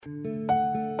And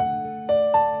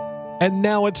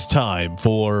now it's time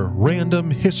for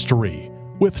Random History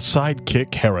with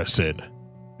Sidekick Harrison.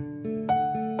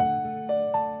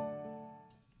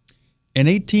 In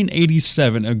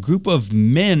 1887, a group of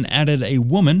men added a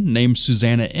woman named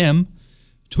Susanna M.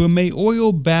 to a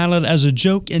mayoral ballot as a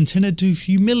joke intended to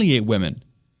humiliate women.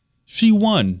 She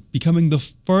won, becoming the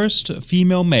first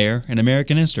female mayor in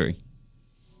American history.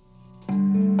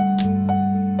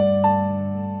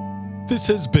 This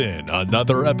has been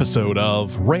another episode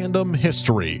of Random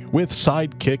History with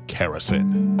Sidekick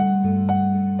Harrison.